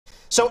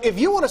So if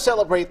you want to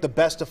celebrate the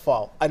best of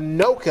fall,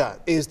 Anoka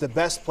is the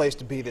best place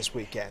to be this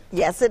weekend.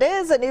 Yes, it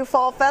is. A new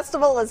fall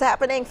festival is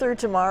happening through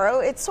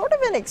tomorrow. It's sort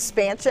of an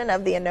expansion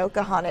of the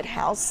Anoka Haunted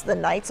House the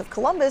Knights of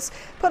Columbus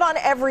put on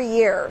every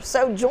year.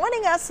 So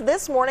joining us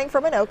this morning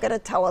from Anoka to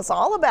tell us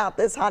all about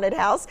this haunted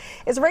house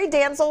is Ray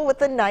Danzl with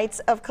the Knights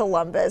of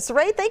Columbus.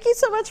 Ray, thank you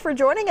so much for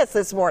joining us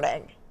this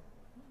morning.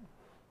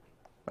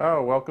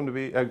 Oh, welcome to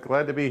be,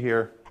 glad to be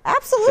here.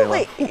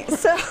 Absolutely.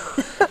 So,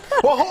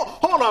 well,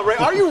 hold on, Ray.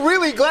 Are you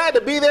really glad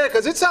to be there?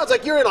 Because it sounds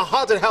like you're in a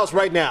haunted house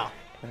right now.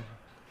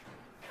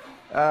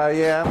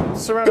 Yeah, I'm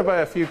surrounded by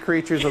a few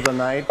creatures of the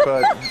night,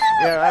 but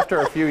yeah,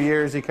 after a few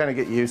years, you kind of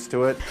get used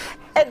to it.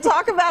 And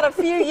talk about a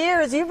few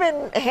years. You've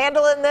been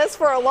handling this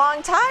for a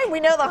long time. We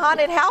know the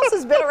haunted house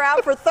has been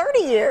around for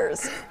 30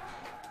 years.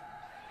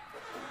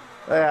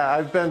 Yeah,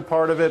 I've been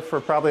part of it for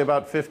probably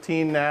about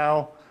 15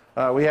 now.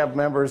 We have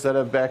members that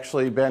have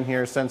actually been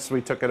here since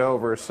we took it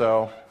over,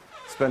 so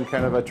it's been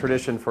kind of a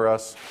tradition for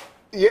us.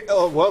 Yeah,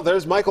 well,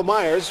 there's Michael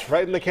Myers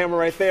right in the camera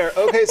right there.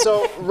 Okay,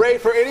 so Ray,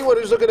 for anyone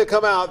who's looking to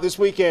come out this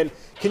weekend,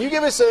 can you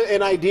give us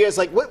an idea? It's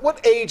like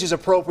what age is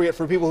appropriate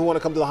for people who want to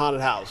come to the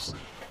haunted house?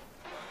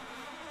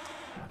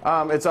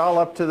 It's all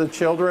up to the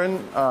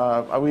children.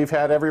 We've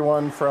had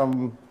everyone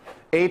from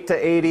 8 to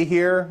 80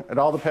 here. It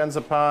all depends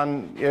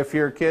upon if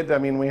you're a kid. I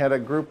mean, we had a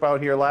group out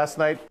here last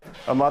night,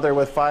 a mother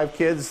with 5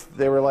 kids.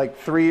 They were like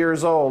 3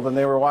 years old, and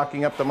they were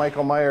walking up to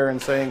Michael Myers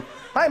and saying,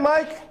 "Hi,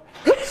 Mike."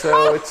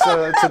 So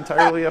it's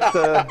entirely up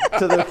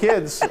to the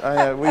kids.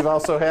 We've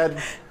also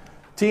had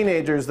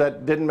teenagers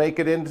that didn't make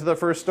it into the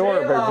first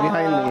door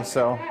behind me.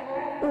 So.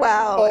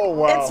 Wow. Oh,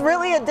 wow. It's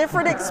really a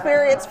different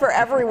experience for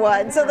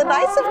everyone. So the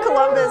Knights of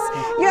Columbus,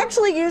 you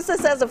actually use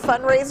this as a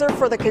fundraiser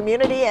for the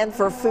community and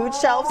for food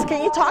shelves.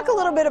 Can you talk a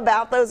little bit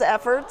about those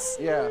efforts?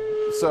 Yeah.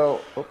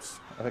 So,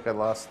 oops, I think I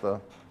lost the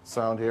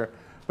sound here.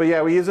 But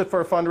yeah, we use it for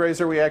a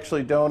fundraiser. We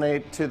actually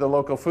donate to the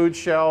local food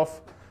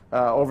shelf.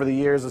 Over the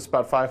years, it's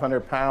about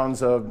 500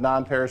 pounds of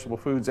non-perishable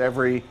foods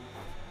every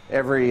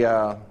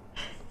year.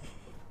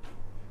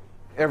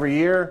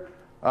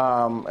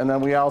 And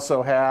then we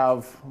also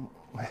have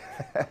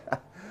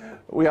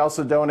we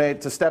also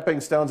donate to Stepping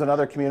Stones and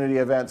other community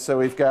events. So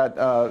we've got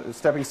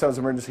Stepping Stones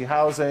Emergency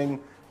Housing,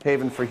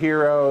 Haven for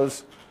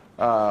Heroes,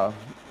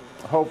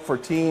 Hope for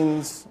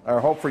Teens, or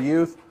Hope for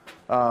Youth.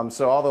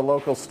 So all the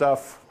local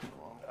stuff,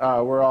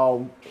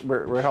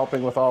 we're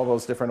helping with all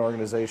those different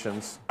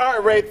organizations. All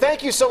right, Ray,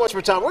 thank you so much for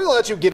your time. We're going to let you get